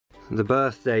The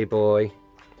birthday boy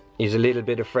is a little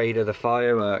bit afraid of the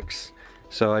fireworks,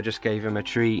 so I just gave him a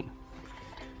treat.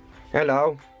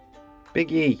 Hello,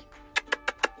 Biggie.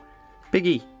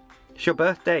 Biggie, it's your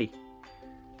birthday.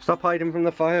 Stop hiding from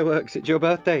the fireworks, it's your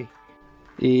birthday.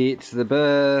 It's the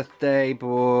birthday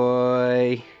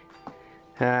boy.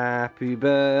 Happy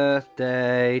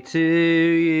birthday to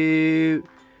you.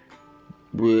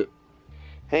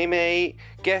 Hey mate,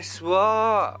 guess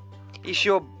what? It's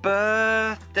your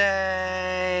birthday!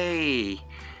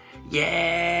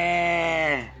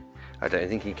 Yeah! I don't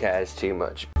think he cares too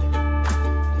much.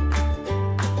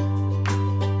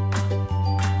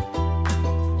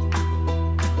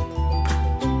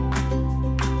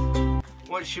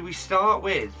 What should we start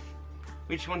with?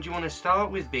 Which one do you want to start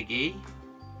with, Biggie?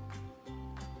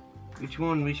 Which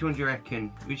one do you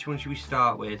reckon? Which one should we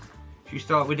start with? Should we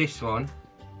start with this one?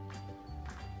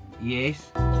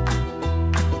 Yes.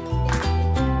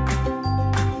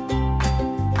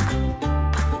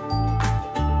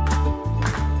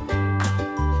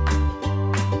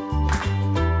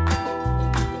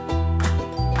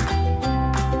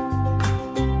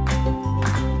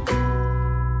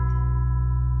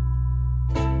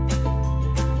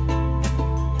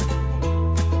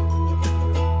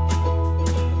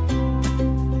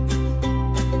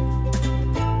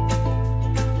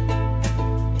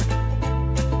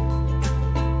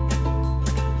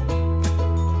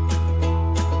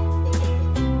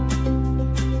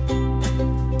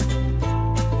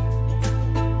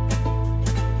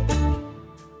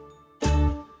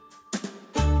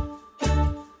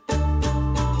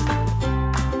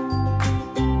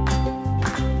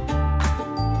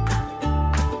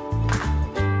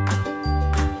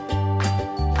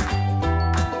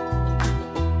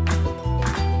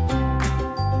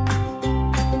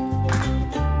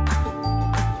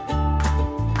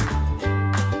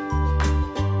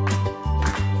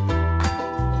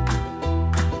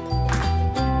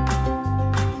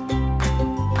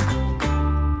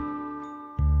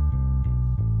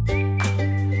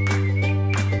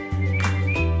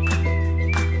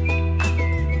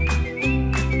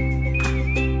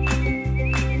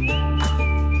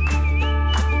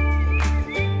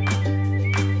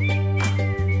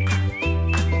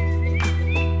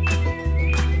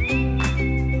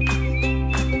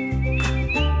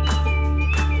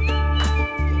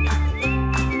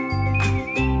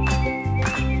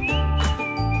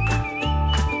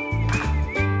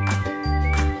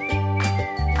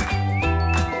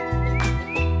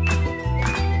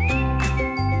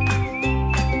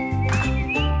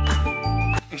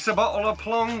 It's a bottle of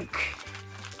plonk.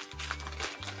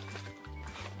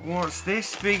 What's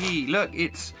this, Biggie? Look,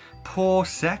 it's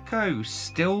Prosecco,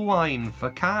 still wine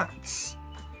for cats.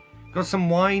 Got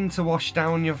some wine to wash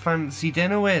down your fancy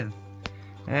dinner with.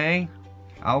 Eh?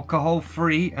 Alcohol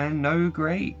free and no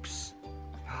grapes.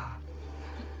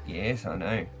 Yes, I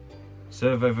know.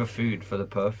 Serve over food for the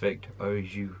perfect au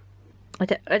jus.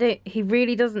 He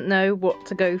really doesn't know what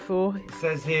to go for. It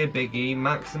says here, Biggie,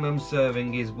 maximum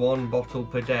serving is 1 bottle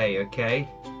per day, okay?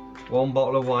 1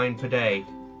 bottle of wine per day.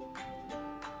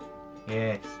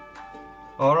 Yes.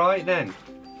 Alright then.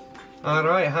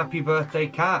 Alright, happy birthday,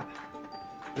 cat.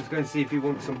 Let's go and see if you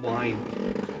want some wine.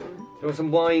 You want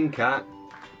some wine, cat?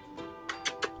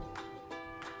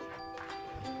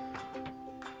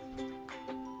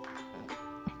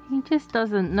 He just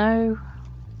doesn't know.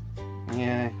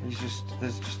 Yeah,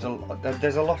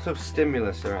 there's a lot of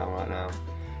stimulus around right now.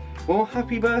 Well,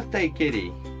 happy birthday,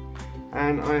 kitty,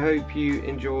 and I hope you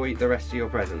enjoy the rest of your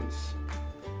presents.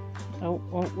 Oh,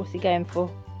 what's he going for?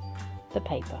 The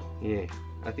paper. Yeah,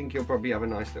 I think you'll probably have a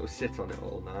nice little sit on it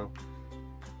all now.